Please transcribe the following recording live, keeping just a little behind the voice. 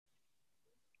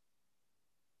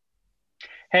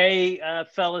Hey,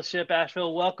 Fellowship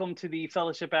Asheville, welcome to the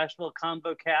Fellowship Asheville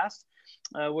ConvoCast,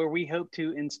 where we hope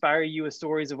to inspire you with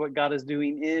stories of what God is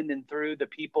doing in and through the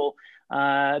people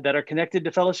that are connected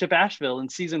to Fellowship Asheville. In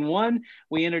season one,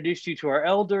 we introduced you to our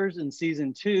elders. In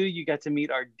season two, you got to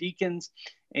meet our deacons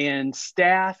and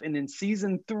staff. And in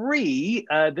season three,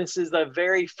 this is the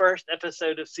very first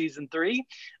episode of season three,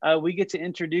 we get to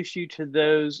introduce you to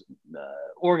those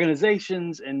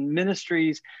organizations and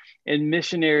ministries and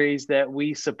missionaries that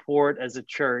we support as a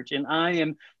church. And I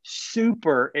am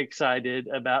super excited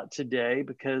about today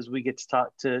because we get to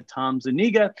talk to Tom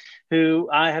Zuniga, who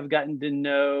I have gotten to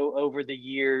know over the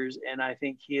years. And I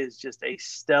think he is just a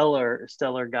stellar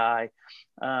guy.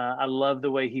 I love the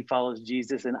way he follows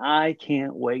Jesus, and I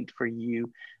can't wait for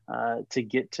you to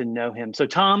get to know him. So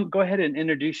Tom, go ahead and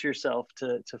introduce yourself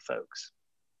to folks.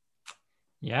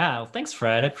 Yeah, well, thanks,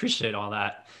 Fred. I appreciate all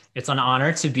that. It's an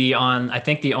honor to be on, I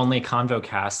think, the only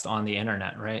ConvoCast on the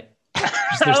internet, right?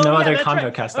 There's no other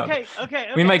ConvoCast out there. Okay.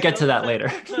 We might get to that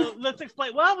later. So let's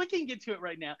explain. Well, we can get to it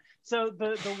right now. So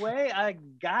the way I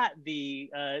got the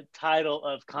title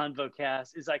of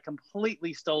ConvoCast is I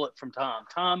completely stole it from Tom.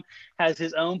 Tom has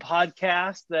his own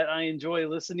podcast that I enjoy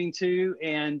listening to,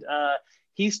 and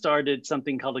he started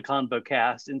something called a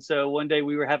ConvoCast. And so one day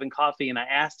we were having coffee and I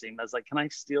asked him, I was like, can I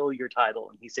steal your title?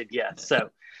 And he said, yes.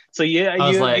 So yeah,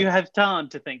 you have Tom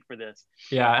to thank for this.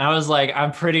 Yeah. And I was like,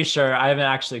 I'm pretty sure, I haven't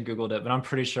actually Googled it, but I'm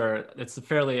pretty sure I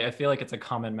feel like it's a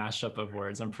common mashup of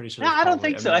words. I'm pretty sure. No, I don't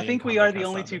think so. I think we are the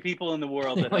only two people in the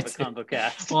world that have a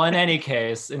ConvoCast. Well, in any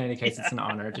case, it's an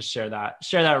honor to share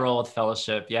that role with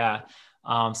Fellowship. Yeah.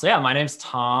 My name's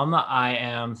Tom. I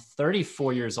am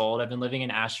 34 years old. I've been living in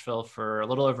Asheville for a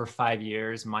little over 5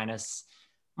 years, minus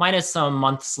some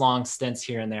months long stints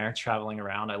here and there traveling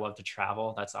around. I love to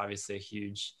travel. That's obviously a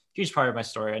huge part of my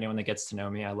story. Anyone that gets to know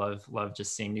me, I love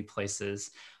just seeing new places.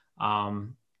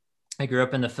 I grew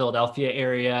up in the Philadelphia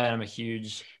area, and I'm a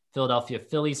huge Philadelphia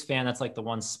Phillies fan. That's like the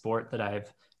one sport that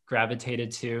I've gravitated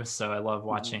to. So I love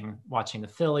watching the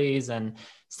Phillies, and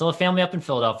still a family up in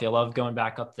Philadelphia. I love going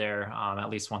back up there at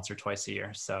least once or twice a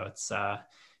year. So it's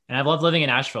and I've loved living in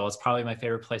Asheville. It's probably my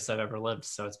favorite place I've ever lived.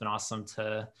 So it's been awesome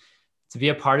to be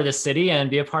a part of the city and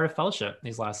be a part of Fellowship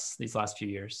these last few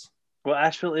years. Well,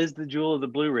 Asheville is the jewel of the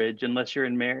Blue Ridge, unless you're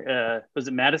in was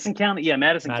it Madison County? Yeah,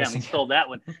 Madison County stole that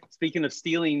one. Speaking of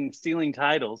stealing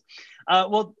titles,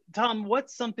 well, Tom,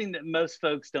 what's something that most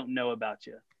folks don't know about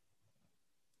you?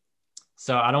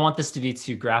 So I don't want this to be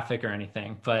too graphic or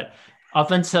anything, but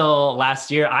up until last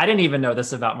year, I didn't even know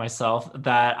this about myself,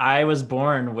 that I was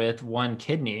born with one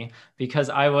kidney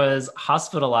because I was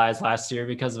hospitalized last year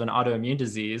because of an autoimmune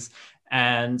disease.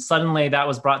 And suddenly that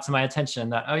was brought to my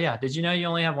attention that, oh yeah, did you know you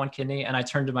only have one kidney? And I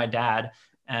turned to my dad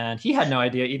and he had no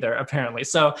idea either, apparently.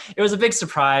 So it was a big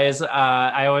surprise.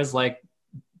 I always like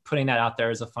putting that out there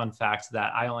as a fun fact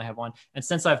that I only have one. And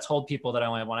since I've told people that I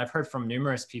only have one, I've heard from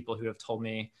numerous people who have told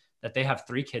me that they have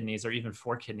 3 kidneys or even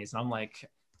 4 kidneys. And I'm like,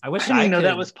 I wish I didn't know could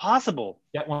that was possible.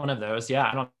 Get one of those. Yeah,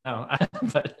 I don't know.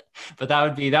 but that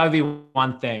would be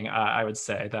one thing I would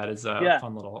say that is a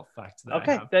fun little fact.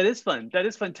 Okay, that is fun.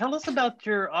 Tell us about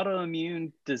your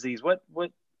autoimmune disease. What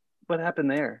happened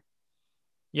there?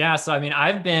 Yeah, so I mean,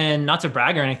 I've been, not to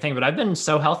brag or anything, but I've been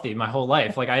so healthy my whole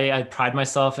life. Like I pride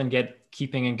myself in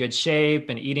keeping in good shape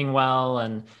and eating well,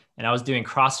 and I was doing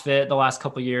CrossFit the last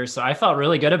couple of years. So I felt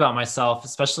really good about myself,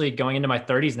 especially going into my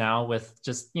 30s now with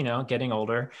just, getting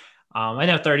older. I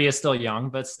know 30 is still young,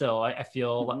 but still I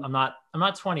feel I'm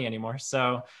not 20 anymore.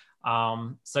 So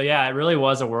yeah, it really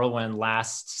was a whirlwind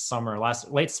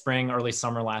late spring, early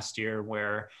summer last year,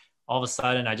 where all of a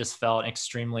sudden I just felt I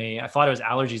thought it was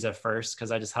allergies at first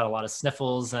because I just had a lot of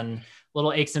sniffles and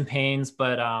little aches and pains,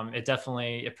 but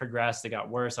it progressed. It got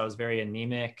worse. I was very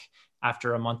anemic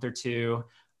after a month or two.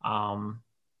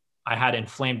 I had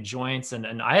inflamed joints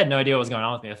and I had no idea what was going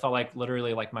on with me. I felt like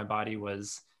literally like my body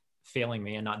was failing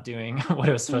me and not doing what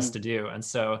it was supposed to do. And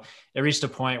so it reached a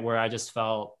point where I just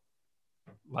felt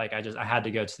like I had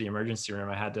to go to the emergency room.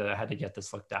 I had to get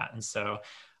this looked at. And so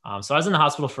I was in the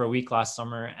hospital for a week last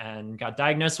summer and got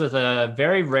diagnosed with a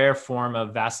very rare form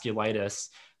of vasculitis.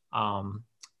 Let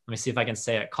me see if I can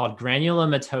say it, called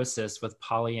granulomatosis with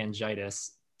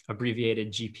polyangiitis,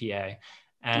 abbreviated GPA.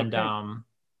 And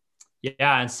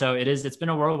and so it's been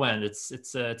a whirlwind.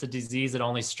 It's a disease that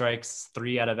only strikes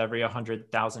 3 out of every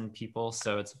 100,000 people.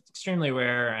 So it's extremely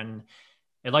rare and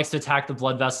it likes to attack the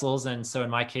blood vessels. And so in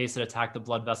my case, it attacked the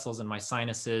blood vessels in my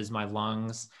sinuses, my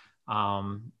lungs,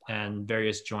 and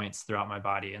various joints throughout my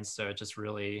body. And so it just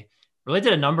really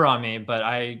did a number on me, but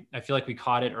I feel like we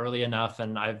caught it early enough,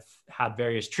 and I've had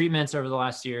various treatments over the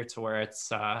last year to where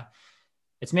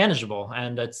it's manageable,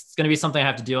 and it's going to be something I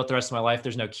have to deal with the rest of my life.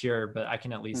 There's no cure, but I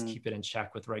can at least Mm. keep it in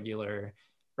check with regular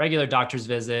doctor's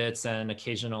visits and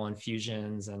occasional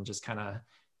infusions, and just kind of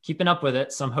keeping up with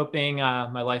it. So I'm hoping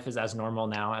my life is as normal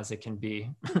now as it can be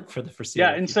for the Yeah.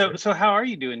 foreseeable And future. so how are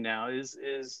you doing now?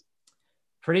 Is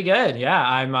Pretty good. Yeah.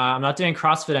 I'm not doing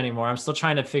CrossFit anymore. I'm still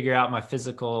trying to figure out my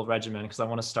physical regimen because I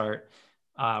want to start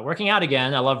working out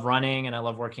again. I love running and I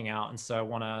love working out. And so I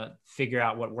want to figure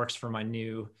out what works for my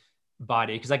new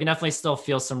body, because I can definitely still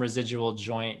feel some residual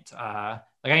joint.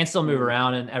 Like I can still move Mm.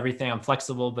 around and everything. I'm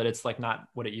flexible, but it's like not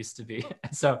what it used to be.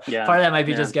 And so Yeah. part of that might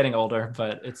be Yeah. just getting older,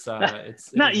 but it Not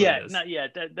is what it yet, is. not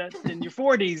yet. That in your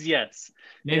 40s, yes.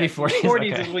 Maybe Yes. In your 40s.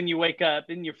 40s Okay. is when you wake up.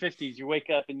 In your 50s, you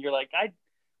wake up and you're like,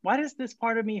 why does this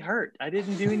part of me hurt? I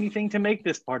didn't do anything to make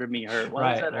this part of me hurt.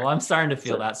 Why does Right. that Well, hurt? I'm starting to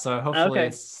feel So, that. So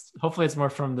okay. hopefully it's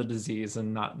more from the disease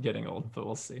and not getting old, but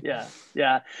we'll see. Yeah.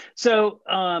 Yeah. So,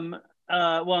 well,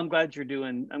 I'm glad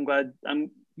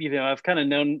I've kind of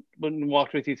known and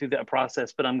walked with you through that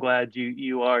process, but I'm glad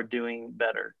you are doing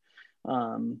better.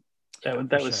 Um, Yeah, for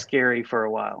that was sure. scary for a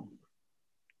while.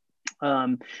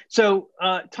 So,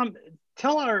 Tom,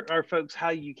 tell our folks how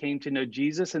you came to know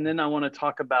Jesus, and then I want to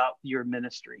talk about your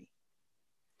ministry.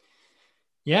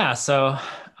 Yeah. So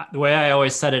the way I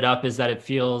always set it up is that it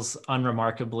feels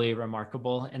unremarkably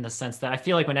remarkable, in the sense that I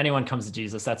feel like when anyone comes to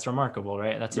Jesus, that's remarkable,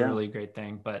 right? That's a Yeah. really great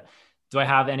thing. But do I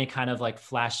have any kind of like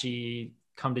flashy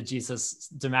come to Jesus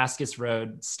Damascus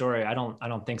Road story? I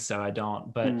don't think so. I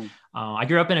don't. But Mm. I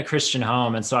grew up in a Christian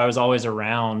home, and so I was always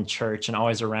around church and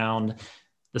always around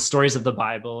the stories of the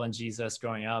Bible and Jesus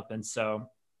growing up. And so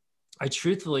I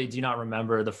truthfully do not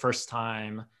remember the first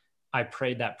time I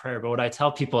prayed that prayer. But what I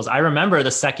tell people is I remember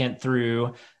the second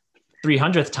through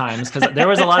 300th times, because there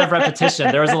was a lot of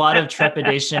repetition. There was a lot of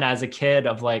trepidation as a kid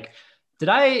of like, did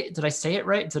I say it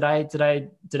right? Did I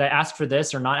ask for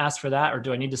this or not ask for that? Or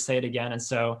do I need to say it again? And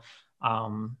so,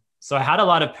 so I had a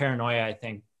lot of paranoia, I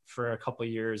think, for a couple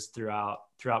of years throughout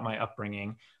my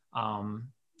upbringing.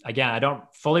 Again, I don't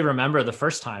fully remember the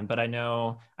first time, but I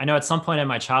know at some point in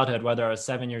my childhood, whether I was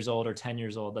 7 years old or 10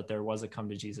 years old, that there was a come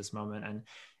to Jesus moment.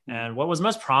 And what was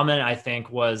most prominent, I think,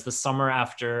 was the summer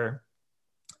after,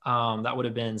 that would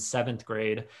have been seventh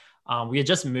grade. We had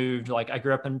just moved. Like I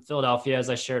grew up in Philadelphia,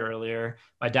 as I shared earlier.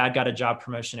 My dad got a job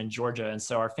promotion in Georgia. And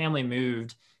so our family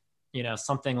moved,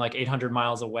 something like 800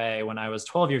 miles away when I was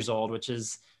 12 years old, which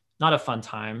is not a fun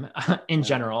time in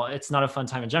general. It's not a fun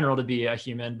time in general to be a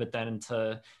human, but then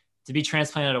to be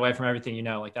transplanted away from everything,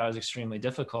 like that was extremely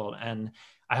difficult. And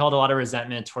I held a lot of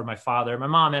resentment toward my father, my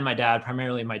mom, and my dad,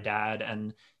 primarily my dad,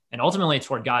 and ultimately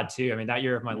toward God too. I mean, that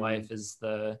year of my life is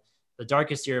the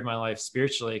darkest year of my life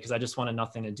spiritually, because I just wanted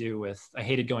nothing to do with, I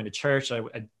hated going to church. I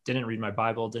didn't read my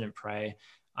Bible, didn't pray,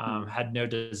 had no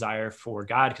desire for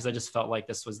God, because I just felt like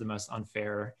this was the most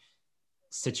unfair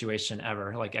situation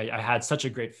ever. Like I had such a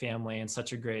great family and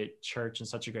such a great church and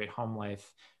such a great home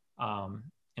life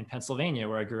in Pennsylvania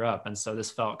where I grew up. And so this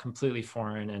felt completely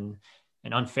foreign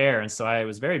and unfair. And so I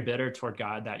was very bitter toward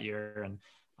God that year.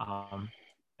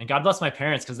 And God bless my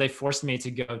parents, because they forced me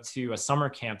to go to a summer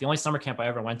camp, the only summer camp I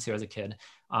ever went to as a kid,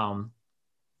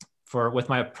 with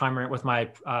my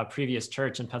previous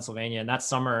church in Pennsylvania. And that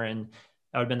summer, and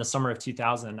that would have been the summer of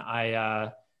 2000,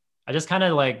 I just kind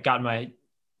of like got my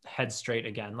head straight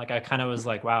again. Like I kind of was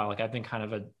like, wow, like I've been kind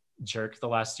of a jerk the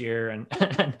last year, and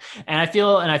and I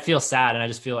feel sad, and I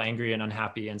just feel angry and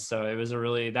unhappy. And so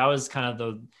that was kind of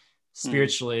the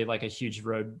spiritually like a huge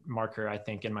road marker, I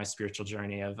think, in my spiritual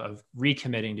journey of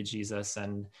recommitting to Jesus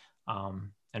and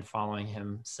following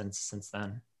him since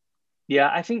then. Yeah,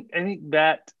 I think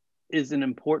that is an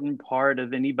important part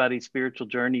of anybody's spiritual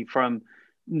journey. From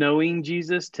knowing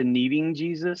Jesus to needing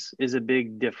Jesus is a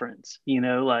big difference.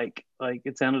 Like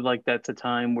it sounded like that's a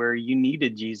time where you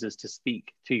needed Jesus to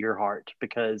speak to your heart,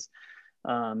 because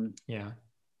Yeah.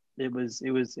 it was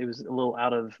a little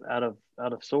out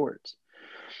of sorts.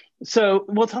 So,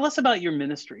 well, tell us about your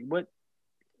ministry. What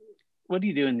are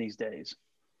you doing these days?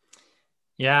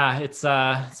 Yeah,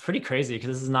 it's pretty crazy, because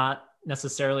this is not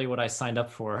necessarily what I signed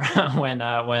up for when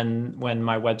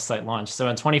my website launched. So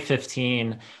in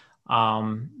 2015,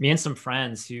 me and some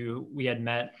friends who we had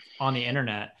met on the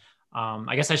internet,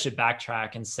 I guess I should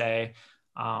backtrack and say,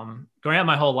 growing up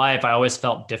my whole life, I always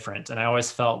felt different, and I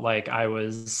always felt like I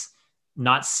was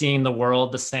not seeing the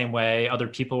world the same way other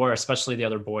people were, especially the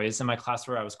other boys in my class,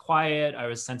 where I was quiet, I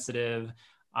was sensitive.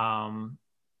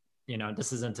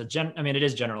 This isn't it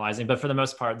is generalizing, but for the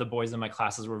most part, the boys in my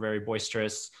classes were very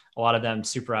boisterous, a lot of them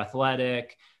super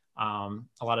athletic, a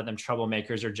lot of them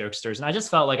troublemakers or jokesters. And I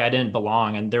just felt like I didn't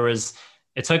belong. And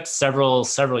it took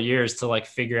several years to like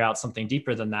figure out something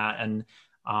deeper than that. And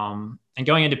And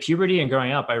going into puberty and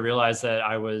growing up, I realized that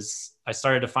I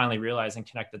started to finally realize and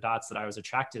connect the dots that I was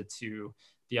attracted to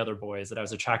the other boys, that I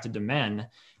was attracted to men.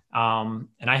 And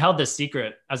I held this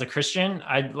secret as a Christian.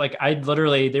 I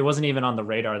literally, there wasn't even on the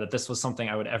radar that this was something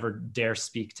I would ever dare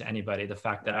speak to anybody. The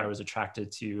fact that I was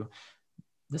attracted to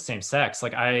the same sex,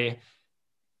 like I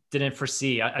didn't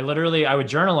foresee. I literally, I would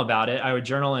journal about it. I would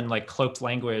journal in like cloaked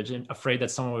language and afraid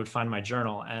that someone would find my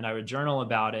journal, and I would journal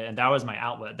about it. And that was my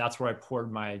outlet. That's where I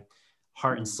poured my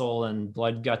heart and soul and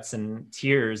blood, guts, and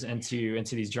tears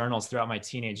into these journals throughout my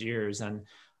teenage years. And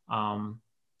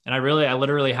I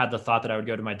literally had the thought that I would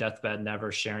go to my deathbed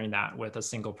never sharing that with a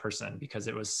single person, because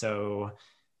it was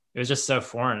just so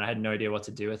foreign. I had no idea what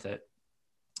to do with it.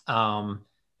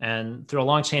 And through a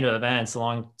long chain of events, a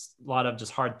lot of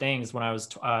just hard things, when I was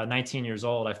 19 years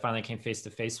old, I finally came face to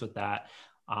face with that,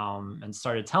 and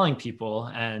started telling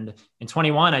people. And in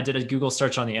 21, I did a Google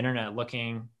search on the internet,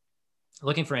 looking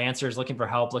for answers, looking for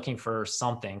help, looking for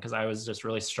something, because I was just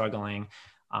really struggling.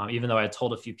 Even though I had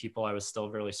told a few people, I was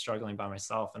still really struggling by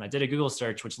myself. And I did a Google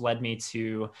search, which led me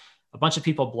to a bunch of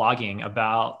people blogging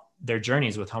about their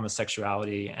journeys with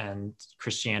homosexuality and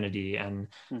Christianity, and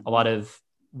a lot of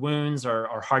wounds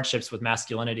or hardships with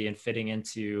masculinity and fitting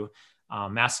into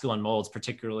masculine molds,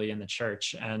 particularly in the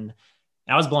church. And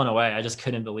I was blown away. I just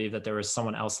couldn't believe that there was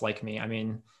someone else like me. I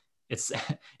mean, it's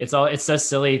so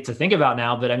silly to think about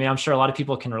now, but I mean, I'm sure a lot of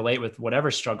people can relate with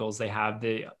whatever struggles they have.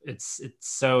 It's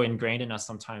so ingrained in us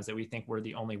sometimes that we think we're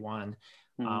the only one.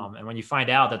 And when you find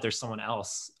out that there's someone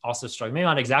else also struggling, maybe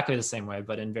not exactly the same way,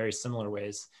 but in very similar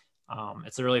ways,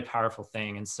 it's a really powerful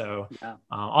thing. And so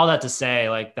all that to say,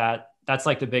 like that's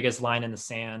like the biggest line in the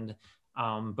sand,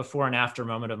 before and after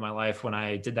moment of my life, when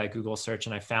I did that Google search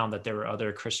and I found that there were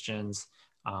other Christians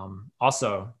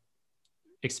also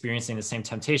experiencing the same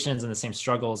temptations and the same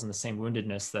struggles and the same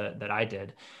woundedness that I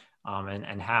did,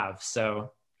 and have.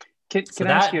 So can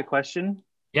I ask you a question?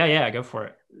 Yeah, go for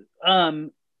it.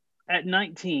 At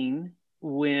 19,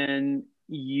 when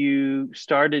you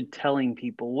started telling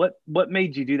people, what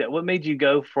made you do that? What made you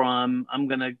go from, I'm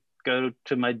going to go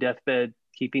to my deathbed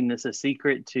keeping this a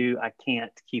secret, to I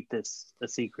can't keep this a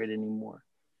secret anymore?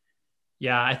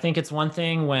 Yeah, I think it's one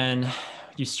thing when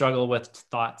you struggle with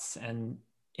thoughts and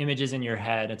images in your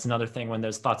head. It's another thing when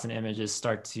those thoughts and images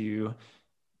start to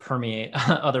permeate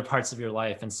other parts of your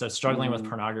life. And so struggling with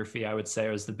pornography, I would say,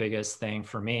 was the biggest thing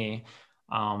for me,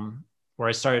 where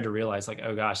I started to realize, like,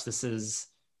 oh gosh, this is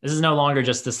no longer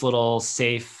just this little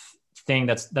safe thing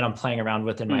that I'm playing around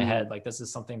with in my head. Like, this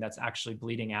is something that's actually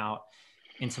bleeding out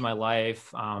into my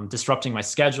life, disrupting my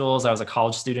schedules. I was a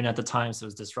college student at the time, so it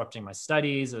was disrupting my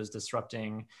studies. It was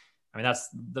disrupting, I mean, that's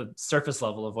the surface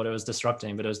level of what it was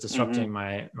disrupting, but it was disrupting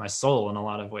my soul in a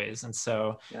lot of ways. And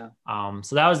so,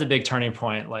 so that was the big turning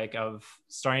point, like, of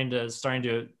starting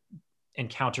to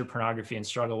encounter pornography and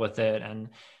struggle with it, and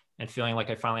feeling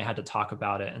like I finally had to talk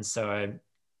about it. And so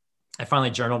I finally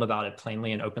journaled about it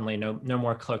plainly and openly, no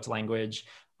more cloaked language.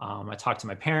 I talked to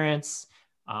my parents,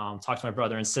 talked to my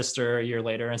brother and sister a year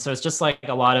later. And so it's just like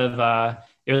it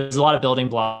was a lot of building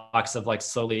blocks of like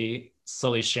slowly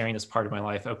sharing this part of my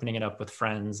life, opening it up with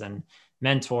friends and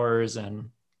mentors, and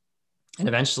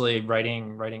eventually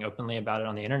writing openly about it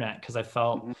on the internet. Cause I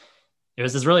felt it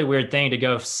was this really weird thing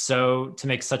to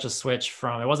make such a switch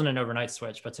from, it wasn't an overnight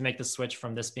switch, but to make the switch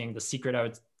from this being the secret I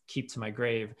would keep to my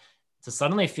grave, to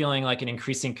suddenly feeling like an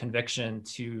increasing conviction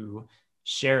to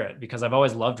share it, because I've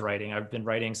always loved writing. I've been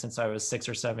writing since I was 6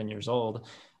 or 7 years old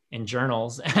in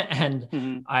journals.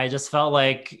 And I just felt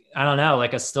like, I don't know,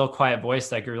 like a still quiet voice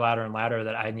that grew louder and louder,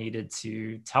 that I needed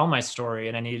to tell my story.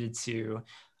 And I needed to,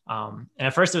 and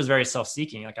at first it was very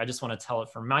self-seeking. Like, I just want to tell it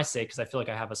for my sake, because I feel like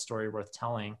I have a story worth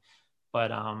telling. But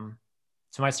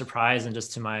to my surprise, and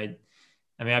just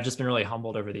I've just been really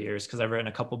humbled over the years, because I've written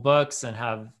a couple books and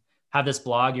have this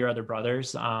blog, Your Other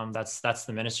Brothers. That's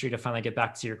the ministry, to finally get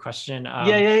back to your question.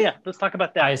 Yeah. Let's talk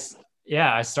about that.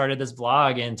 I started this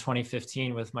blog in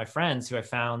 2015 with my friends, who I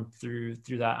found through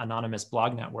that anonymous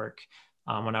blog network,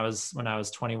 when I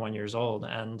was 21 years old.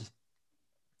 And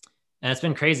it's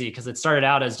been crazy, because it started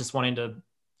out as just wanting to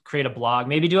create a blog,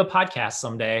 maybe do a podcast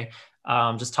someday,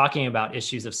 just talking about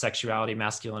issues of sexuality,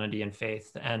 masculinity, and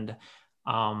faith. And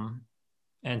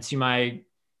to my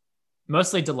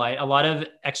mostly delight, a lot of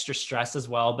extra stress as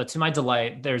well, but to my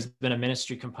delight, there's been a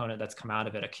ministry component that's come out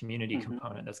of it, a community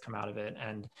component that's come out of it.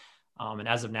 And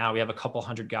as of now, we have a couple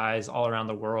hundred guys all around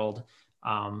the world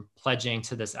pledging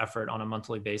to this effort on a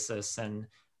monthly basis. And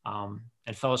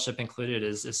Fellowship Included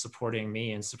is supporting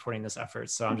me and supporting this effort.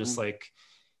 So I'm just like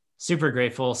super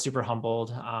grateful, super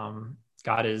humbled.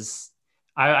 God is,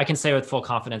 I can say with full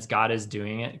confidence, God is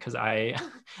doing it, because I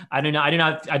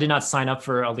did not sign up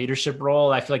for a leadership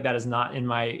role. I feel like that is not in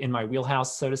my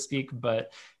wheelhouse, so to speak,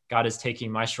 but God is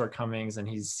taking my shortcomings, and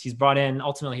he's brought in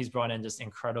just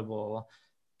incredible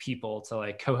people to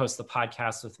like co-host the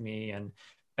podcast with me and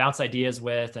bounce ideas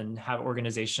with and have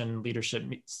organization leadership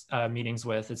meetings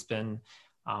with. It's been,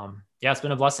 it's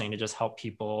been a blessing to just help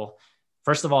people,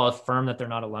 first of all, affirm that they're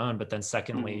not alone, but then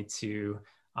secondly, to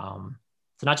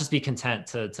not just be content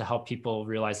to help people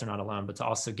realize they're not alone, but to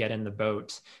also get in the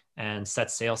boat and set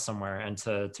sail somewhere, and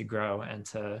to grow and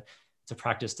to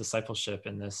practice discipleship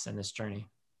in this journey.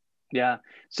 Yeah.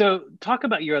 So talk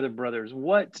about your other brothers.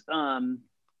 What,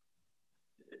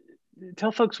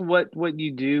 tell folks what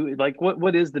you do. Like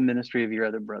what is the ministry of your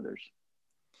other brothers?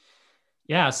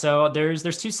 Yeah, so there's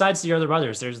two sides to your other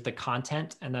brothers. There's the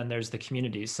content, and then there's the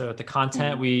community. So the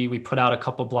content, we put out a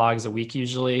couple blogs a week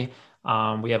usually.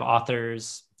 We have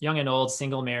authors, young and old,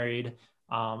 single, married,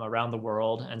 around the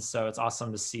world. And so it's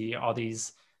awesome to see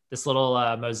this little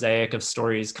mosaic of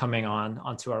stories coming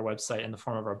onto our website in the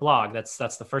form of our blog. That's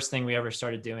the first thing we ever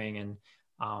started doing. And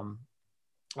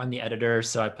I'm the editor,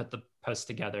 so I put the post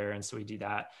together. And so we do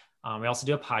that. We also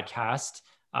do a podcast.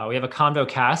 We have a Convo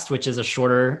Cast, which is a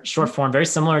short form, very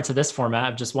similar to this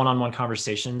format of just one-on-one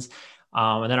conversations.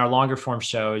 And then our longer form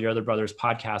show, Your Other Brothers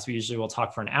Podcast, we usually will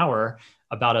talk for an hour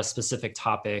about a specific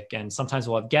topic. And sometimes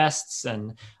we'll have guests,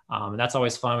 and that's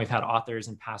always fun. We've had authors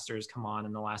and pastors come on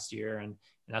in the last year, and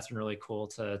that's been really cool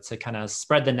to kind of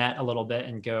spread the net a little bit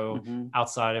and go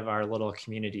outside of our little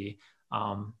community.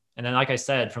 And then, like I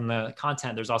said, from the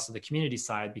content, there's also the community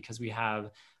side, because we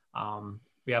have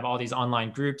all these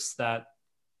online groups that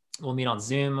we'll meet on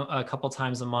Zoom a couple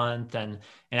times a month. And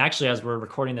actually, as we're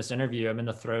recording this interview, I'm in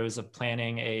the throes of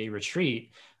planning a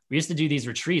retreat. We used to do these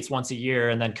retreats once a year,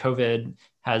 and then COVID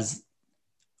has,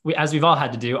 as we've all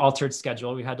had to do, altered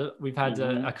schedule. We've had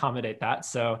to accommodate that.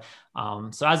 So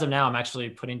as of now, I'm actually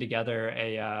putting together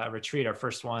a retreat, our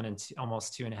first one in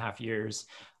almost 2.5 years.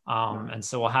 And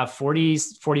so we'll have 40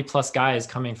 plus guys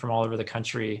coming from all over the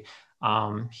country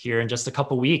here in just a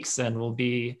couple weeks, and we'll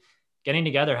be getting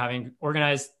together, having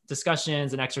organized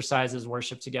discussions and exercises,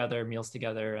 worship together, meals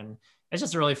together. And it's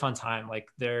just a really fun time. Like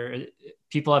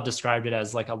people have described it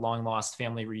as like a long lost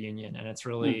family reunion. And it's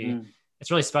really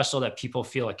special that people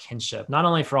feel a kinship, not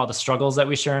only for all the struggles that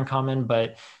we share in common,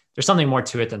 but there's something more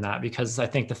to it than that, because I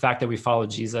think the fact that we follow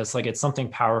Jesus, like it's something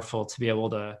powerful to be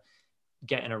able to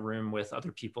get in a room with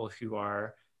other people who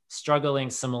are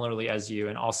struggling similarly as you,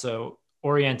 and also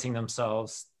orienting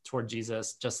themselves toward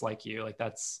Jesus, just like you. Like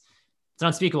it's an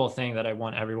unspeakable thing that I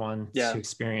want everyone to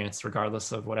experience,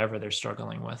 regardless of whatever they're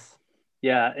struggling with.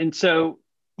 Yeah. And so,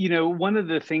 one of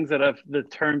the things the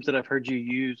terms that I've heard you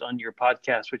use on your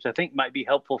podcast, which I think might be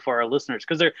helpful for our listeners,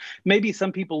 because there may be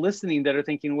some people listening that are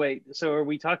thinking, wait, so are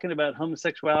we talking about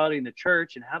homosexuality in the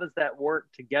church, and how does that work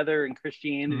together in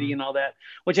Christianity and all that,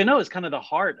 which I know is kind of the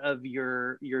heart of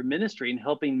your ministry and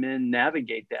helping men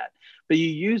navigate that. But you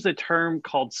use a term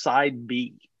called side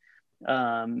B.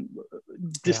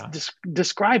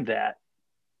 Describe that.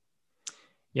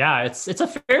 Yeah, it's a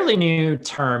fairly new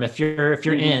term. If you're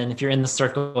in the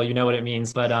circle, you know what it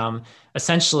means. But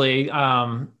essentially,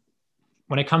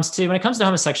 when it comes to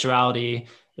homosexuality,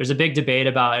 there's a big debate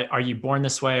about, are you born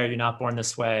this way? Or are you not born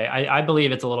this way? I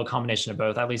believe it's a little combination of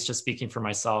both. At least just speaking for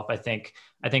myself, I think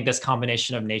this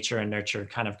combination of nature and nurture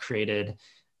kind of created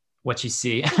what you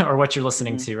see or what you're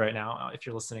listening to right now, if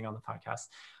you're listening on the podcast.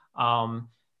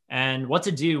 And what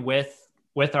to do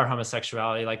with our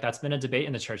homosexuality, like that's been a debate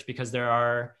in the church, because there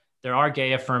are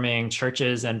gay affirming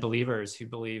churches and believers who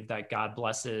believe that God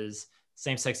blesses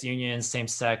same-sex unions,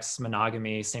 same-sex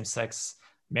monogamy, same-sex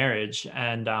marriage.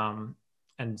 And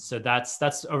so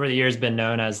that's over the years been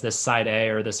known as this side A,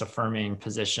 or this affirming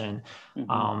position.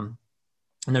 And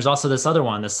there's also this other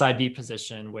one, the side B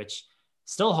position, which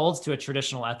still holds to a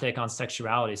traditional ethic on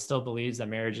sexuality, still believes that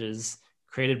marriage is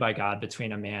created by God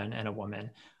between a man and a woman.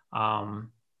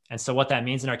 And so what that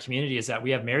means in our community is that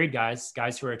we have married guys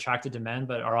who are attracted to men,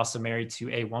 but are also married to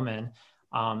a woman,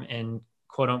 in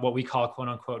what we call quote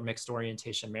unquote mixed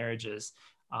orientation marriages.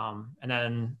 And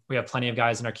then we have plenty of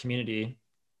guys in our community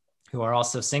who are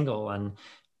also single and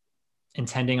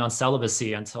intending on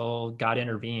celibacy until God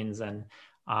intervenes. And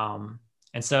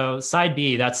so side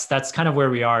B, that's kind of where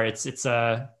we are.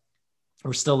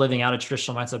 We're still living out a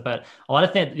traditional mindset, but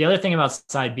the other thing about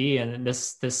side B, and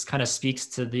this kind of speaks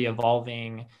to the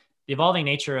evolving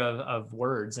nature of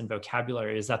words and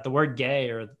vocabulary, is that the word gay,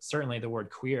 or certainly the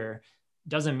word queer,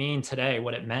 doesn't mean today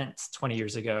what it meant 20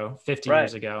 years ago, 50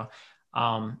 years ago.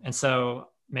 And so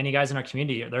many guys in our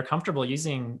community, they're comfortable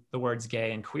using the words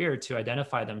gay and queer to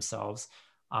identify themselves,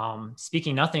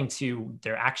 speaking nothing to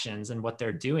their actions and what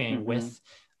they're doing with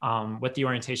the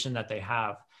orientation that they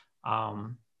have.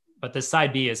 But the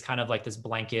side B is kind of like this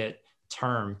blanket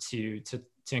term to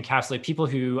encapsulate people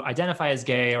who identify as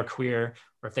gay or queer,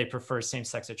 or if they prefer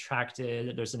same-sex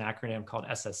attracted. There's an acronym called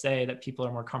SSA that people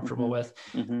are more comfortable with.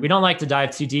 We don't like to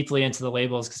dive too deeply into the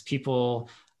labels because people,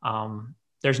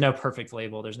 there's no perfect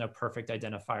label. There's no perfect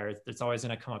identifier. It's always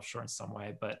going to come up short in some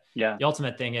way. But the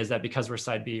ultimate thing is that because we're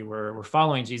side B, we're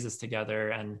following Jesus together.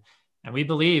 And we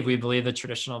believe the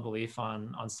traditional belief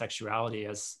on sexuality,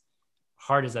 as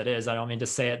hard as that is. I don't mean to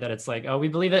say it that it's like, oh, we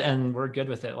believe it and we're good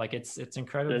with it. Like it's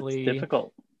incredibly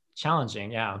difficult,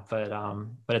 challenging. Yeah. But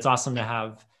it's awesome to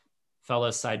have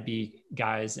fellow side B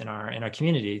guys in our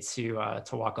community to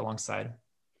walk alongside.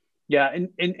 Yeah.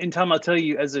 And Tom, I'll tell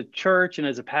you, as a church and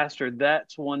as a pastor,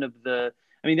 that's one of the,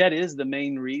 I mean, that is the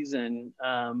main reason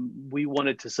we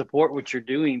wanted to support what you're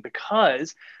doing,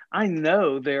 because I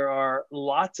know there are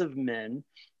lots of men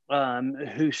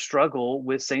who struggle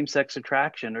with same-sex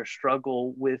attraction or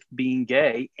struggle with being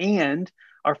gay and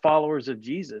are followers of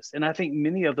Jesus. And I think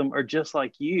many of them are just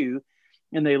like you,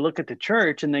 and they look at the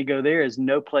church and they go, there is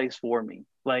no place for me.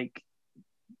 Like,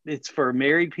 it's for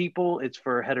married people, it's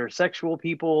for heterosexual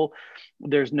people.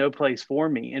 There's no place for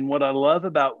me. And what I love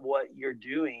about what you're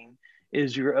doing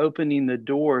is you're opening the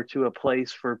door to a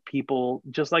place for people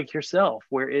just like yourself,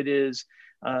 where it is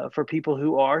for people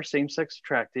who are same-sex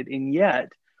attracted and yet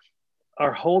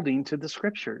are holding to the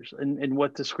scriptures and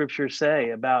what the scriptures say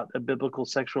about a biblical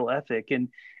sexual ethic.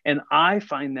 And I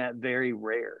find that very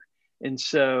rare. And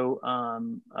so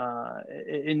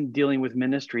in dealing with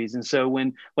ministries. And so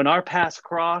when our paths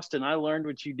crossed and I learned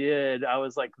what you did, I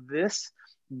was like, this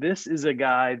is a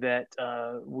guy that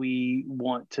we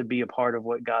want to be a part of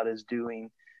what God is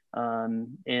doing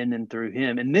in and through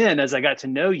him. And then as I got to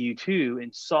know you too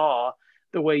and saw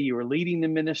the way you were leading the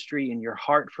ministry and your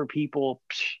heart for people,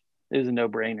 it was a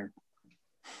no-brainer.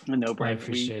 I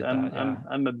appreciate that. Yeah.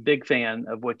 I'm a big fan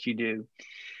of what you do.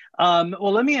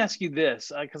 Well, let me ask you this,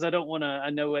 because I don't want to, I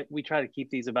know we try to keep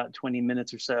these about 20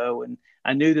 minutes or so. And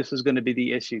I knew this was going to be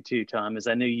the issue too, Tom, is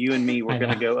I knew you and me were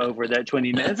going to go over that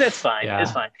 20 minutes. That's fine. Yeah.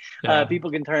 It's fine. Yeah. People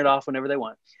can turn it off whenever they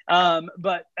want.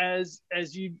 But as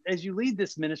you lead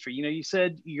this ministry, you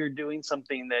said you're doing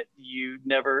something that you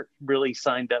never really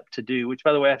signed up to do, which,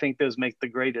 by the way, I think those make the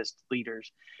greatest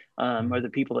leaders. Are the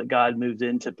people that God moves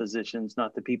into positions,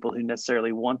 not the people who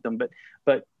necessarily want them.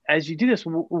 But as you do this,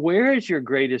 where is your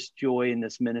greatest joy in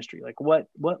this ministry? Like what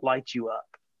lights you up?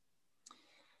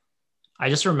 I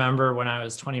just remember when I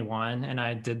was 21 and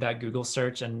I did that Google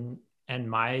search and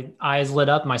my eyes lit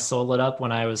up, my soul lit up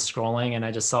when I was scrolling, and I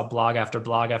just saw blog after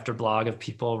blog after blog of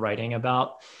people writing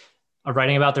about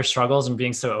their struggles and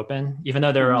being so open, even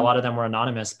though there were a lot of them were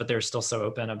anonymous, but they're still so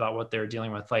open about what they're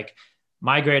dealing with. Like,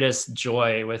 my greatest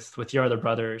joy with Your Other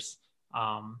Brothers,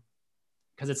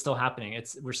 because it's still happening.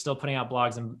 We're still putting out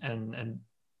blogs and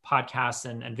podcasts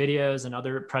and videos and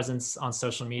other presence on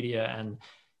social media. And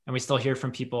we still hear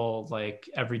from people like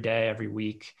every day, every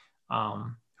week,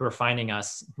 who are finding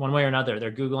us one way or another.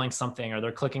 They're Googling something, or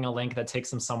they're clicking a link that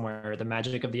takes them somewhere, the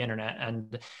magic of the internet.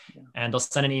 And they'll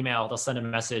send an email, they'll send a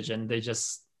message, and they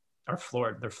just are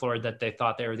floored. They're floored that they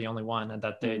thought they were the only one and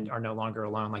that they are no longer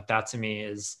alone. Like, that to me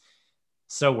is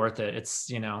so worth it. It's,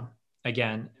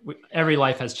 again, every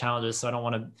life has challenges, so I don't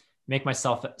want to make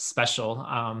myself special,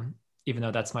 even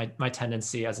though that's my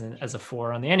tendency as a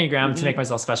 4 on the Enneagram to make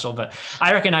myself special. But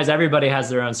I recognize everybody has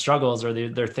their own struggles, or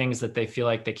their things that they feel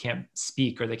like they can't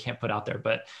speak or they can't put out there.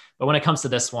 But when it comes to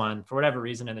this one, for whatever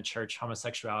reason in the church,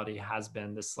 homosexuality has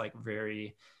been this like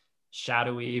very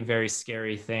shadowy, very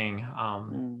scary thing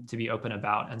to be open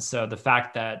about. And so the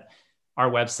fact that our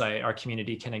website, our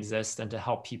community can exist and to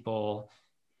help people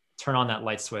turn on that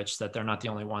light switch that they're not the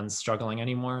only ones struggling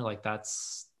anymore, like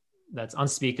that's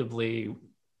unspeakably,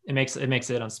 it makes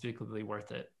it unspeakably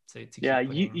worth it to keep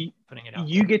putting it out.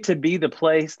 You get to be the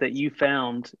place that you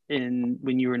found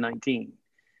when you were 19.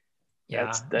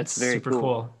 Yeah, that's very super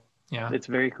cool. Yeah, it's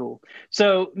very cool.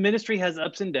 So ministry has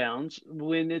ups and downs.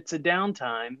 When it's a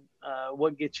downtime,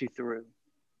 what gets you through?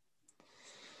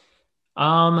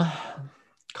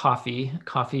 Coffee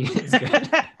is good.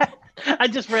 I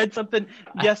just read something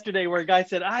yesterday where a guy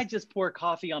said, I just pour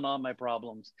coffee on all my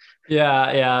problems.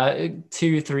 Yeah.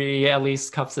 2, 3, at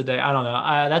least cups a day. I don't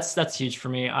know. That's huge for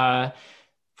me. For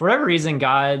whatever reason,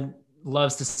 God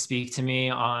loves to speak to me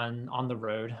on the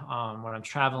road, when I'm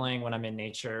traveling, when I'm in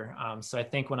nature. So I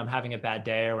think when I'm having a bad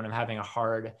day or when I'm having a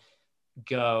hard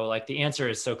go, like, the answer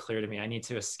is so clear to me. I need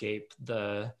to escape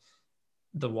the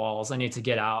the walls. I need to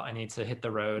get out. I need to hit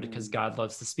the road because God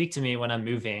loves to speak to me when I'm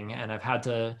moving. And I've had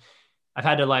to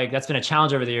like, that's been a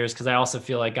challenge over the years, because I also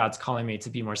feel like God's calling me to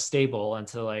be more stable and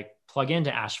to like plug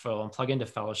into Asheville and plug into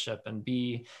fellowship and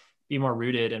be more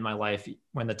rooted in my life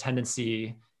when the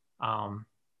tendency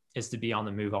is to be on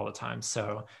the move all the time.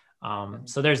 So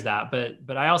there's that.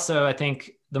 But I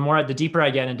think the deeper I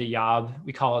get into Yob,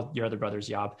 we call your other brothers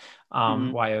Yob,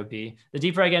 YOB, the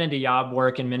deeper I get into Yob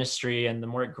work and ministry, and the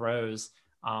more it grows,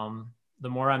 the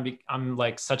more I'm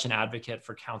like such an advocate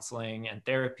for counseling and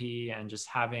therapy, and just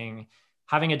having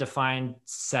a defined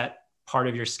set part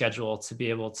of your schedule to be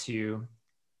able to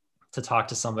talk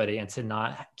to somebody and to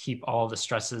not keep all the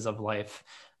stresses of life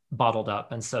bottled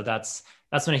up. And so that's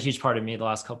been a huge part of me the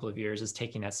last couple of years, is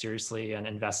taking that seriously and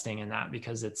investing in that,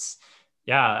 because it's,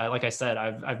 like I said,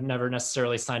 I've never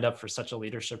necessarily signed up for such a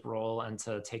leadership role, and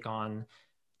to take on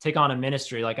a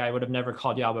ministry. Like, I would have never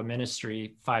called Yob a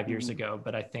ministry 5 years ago,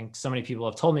 but I think so many people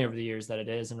have told me over the years that it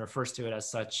is, and refers to it as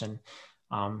such, and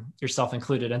yourself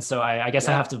included. And so I guess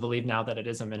I have to believe now that it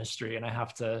is a ministry, and I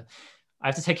have to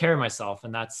take care of myself.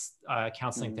 And that's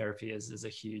counseling therapy is a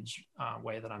huge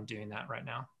way that I'm doing that right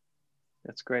now.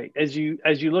 That's great. As you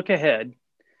look ahead,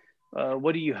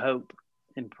 what do you hope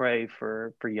and pray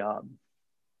for Yob?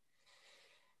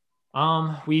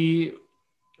 We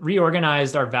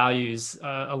reorganized our values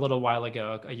a little while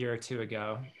ago, a year or two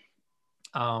ago.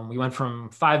 We went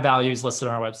from 5 values listed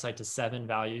on our website to 7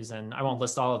 values, and I won't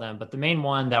list all of them, but the main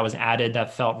one that was added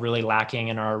that felt really lacking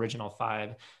in our original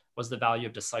 5 was the value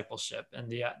of discipleship, and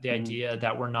the idea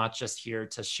that we're not just here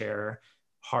to share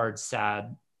hard,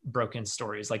 sad, broken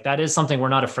stories. Like, that is something we're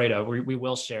not afraid of. We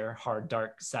will share hard,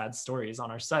 dark, sad stories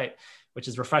on our site, which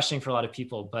is refreshing for a lot of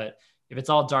people. But if it's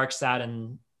all dark, sad,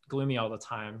 and gloomy all the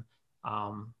time,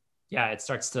 it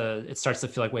starts to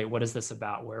feel like, wait, what is this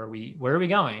about? Where are we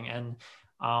going?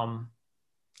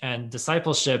 And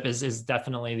discipleship is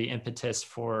definitely the impetus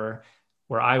for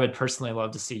where I would personally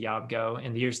love to see Yob go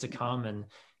in the years to come. And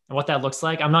what that looks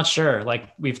like, I'm not sure. Like,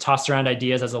 we've tossed around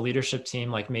ideas as a leadership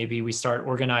team, like maybe we start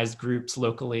organized groups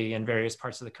locally in various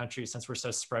parts of the country, since we're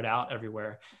so spread out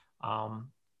everywhere. I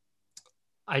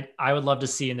would love to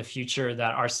see in the future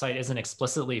that our site isn't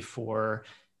explicitly for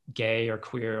gay or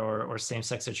queer or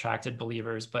same-sex attracted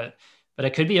believers, but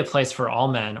it could be a place for all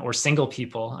men or single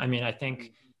people. I mean, I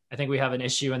think we have an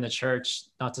issue in the church,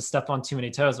 not to step on too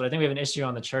many toes, but I think we have an issue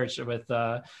on the church with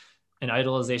an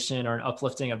idolization or an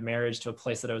uplifting of marriage to a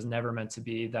place that it was never meant to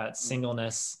be. That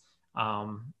singleness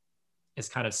is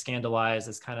kind of scandalized.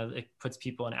 It puts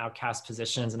people in outcast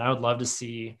positions. And I would love to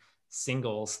see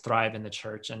singles thrive in the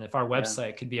church. And if our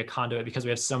website could be a conduit, because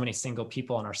we have so many single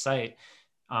people on our site,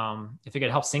 if it could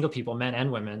help single people, men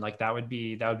and women, like that would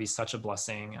be such a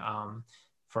blessing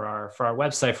for our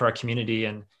website, for our community,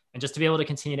 and just to be able to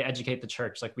continue to educate the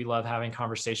church. Like, we love having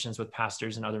conversations with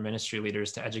pastors and other ministry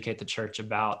leaders to educate the church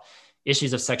about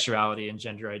issues of sexuality and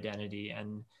gender identity,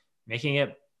 and making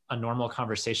it a normal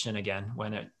conversation again,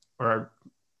 or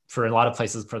for a lot of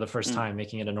places for the first time,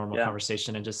 making it a normal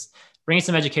conversation, and just bringing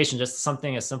some education, just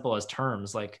something as simple as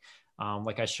terms like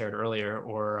I shared earlier,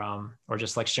 or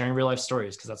just like sharing real life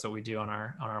stories, because that's what we do on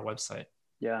our website.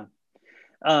 Yeah.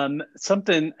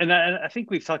 Something, and I think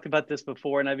we've talked about this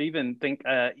before, and I've even think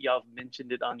y'all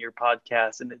mentioned it on your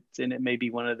podcast, and it may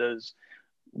be one of those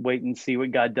wait and see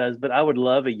what God does, but I would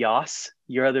love a Yas,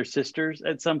 your other sisters,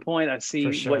 at some point. I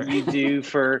see what you do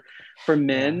for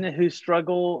men who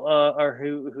struggle, or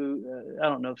who I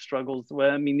don't know if struggles.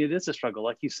 Well, I mean, it is a struggle.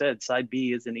 Like you said, side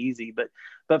B isn't easy, but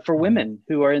for women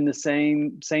who are in the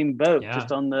same boat,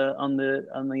 just on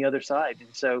the other side.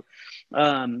 And so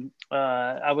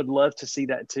I would love to see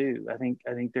that too. I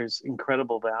think there's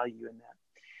incredible value in that.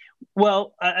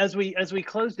 Well, as we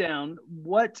close down,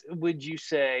 what would you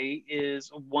say is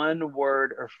one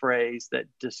word or phrase that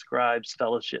describes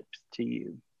fellowship to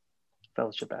you,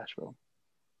 Fellowship Asheville?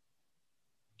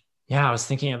 Yeah, I was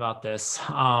thinking about this.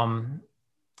 The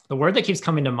word that keeps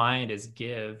coming to mind is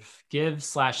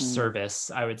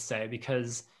give/service, I would say,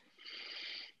 because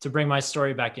to bring my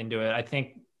story back into it, I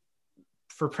think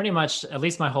for pretty much at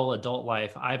least my whole adult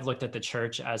life, I've looked at the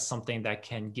church as something that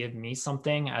can give me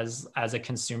something as a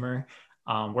consumer.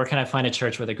 Where can I find a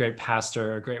church with a great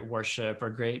pastor, or great worship,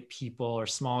 or great people, or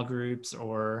small groups,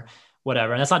 or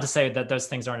whatever? And that's not to say that those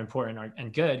things aren't important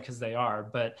and good, because they are.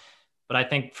 But I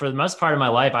think for the most part of my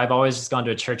life, I've always just gone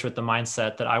to a church with the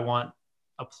mindset that I want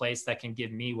a place that can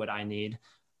give me what I need.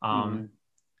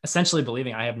 Essentially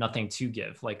believing I have nothing to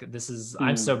give. Like, this is,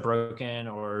 I'm so broken,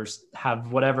 or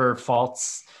have whatever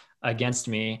faults against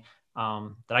me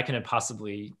that I couldn't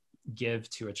possibly give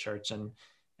to a church. And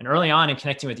early on in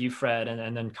connecting with you, Fred,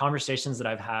 and then conversations that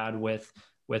I've had with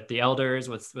the elders,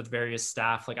 with various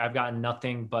staff, like I've gotten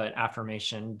nothing but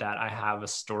affirmation that I have a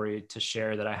story to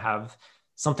share, that I have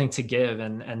something to give.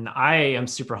 And I am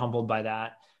super humbled by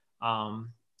that.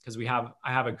 Because I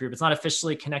have a group. It's not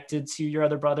officially connected to Your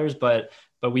Other Brothers, but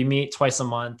we meet twice a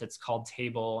month. It's called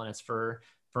Table, and it's for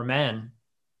men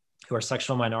who are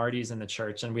sexual minorities in the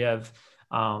church. And we have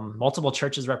multiple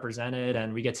churches represented,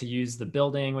 and we get to use the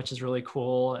building, which is really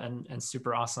cool and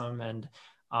super awesome. And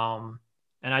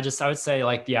I would say,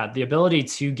 like, yeah, the ability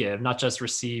to give, not just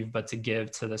receive, but to give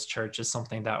to this church is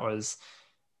something that was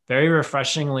very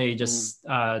refreshingly just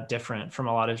different from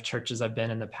a lot of churches I've been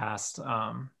in the past.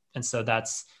 And so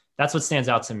that's what stands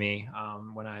out to me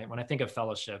when I think of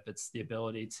fellowship. It's the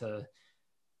ability to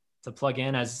plug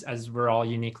in as we're all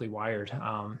uniquely wired,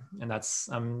 and that's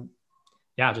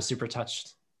just super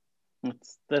touched.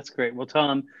 That's great. Well,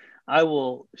 Tom, I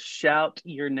will shout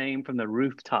your name from the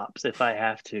rooftops if I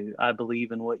have to. I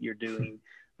believe in what you're doing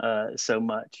so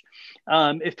much.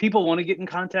 If people want to get in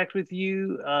contact with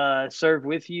you, serve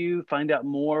with you, find out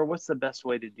more, what's the best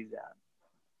way to do that?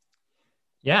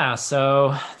 Yeah,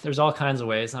 so there's all kinds of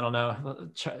ways. I don't know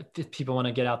if people want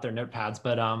to get out their notepads,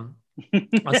 but on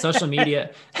social media,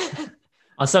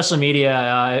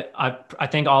 I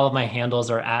think all of my handles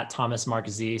are at Thomas Mark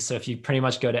Z. So if you pretty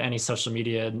much go to any social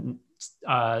media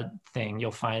thing,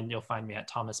 you'll find me at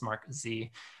Thomas Mark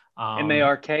Z.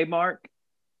 M-A-R-K Mark?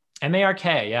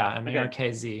 M-A-R-K, yeah,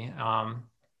 M-A-R-K-Z.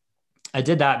 I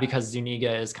did that because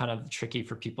Zuniga is kind of tricky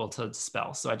for people to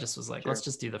spell. So I just was like, Let's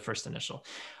just do the first initial.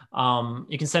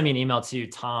 You can send me an email to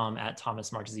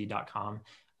tom@thomasmarkz.com.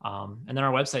 And then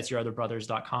our website's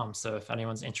yourotherbrothers.com. So if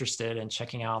anyone's interested in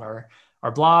checking out our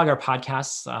blog, our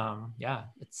podcasts,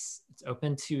 it's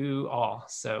open to all.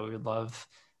 So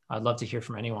I'd love to hear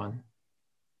from anyone.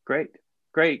 Great.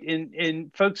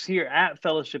 And folks here at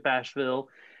Fellowship Asheville,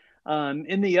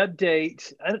 in the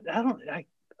update,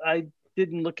 I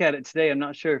didn't look at it today. I'm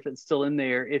not sure if it's still in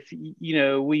there. If,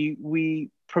 we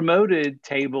promoted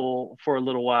Table for a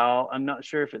little while. I'm not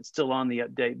sure if it's still on the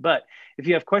update, but if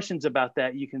you have questions about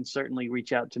that, you can certainly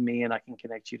reach out to me and I can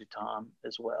connect you to Tom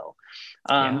as well.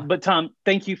 But Tom,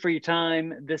 thank you for your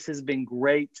time. This has been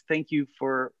great. Thank you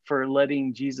for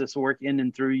letting Jesus work in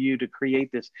and through you to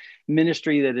create this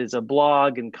ministry that is a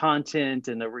blog and content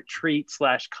and a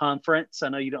retreat/conference. I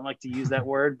know you don't like to use that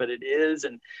word, but it is.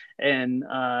 And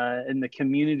the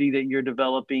community that you're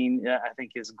developing, I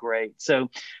think is great. So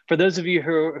for those of you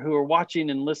who are watching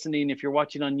and listening, if you're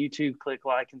watching on YouTube, click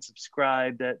like and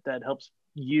subscribe. That helps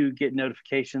you get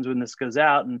notifications when this goes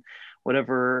out, and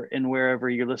whatever and wherever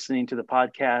you're listening to the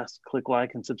podcast, click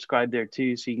like and subscribe there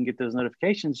too, so you can get those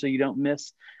notifications so you don't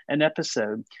miss an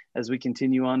episode as we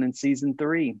continue on in season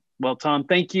 3. Well, Tom,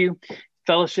 thank you.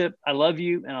 Fellowship, I love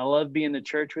you, and I love being in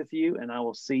church with you, and I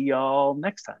will see y'all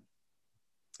next time.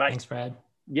 Bye. Thanks, Brad.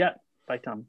 Yeah. Bye, Tom.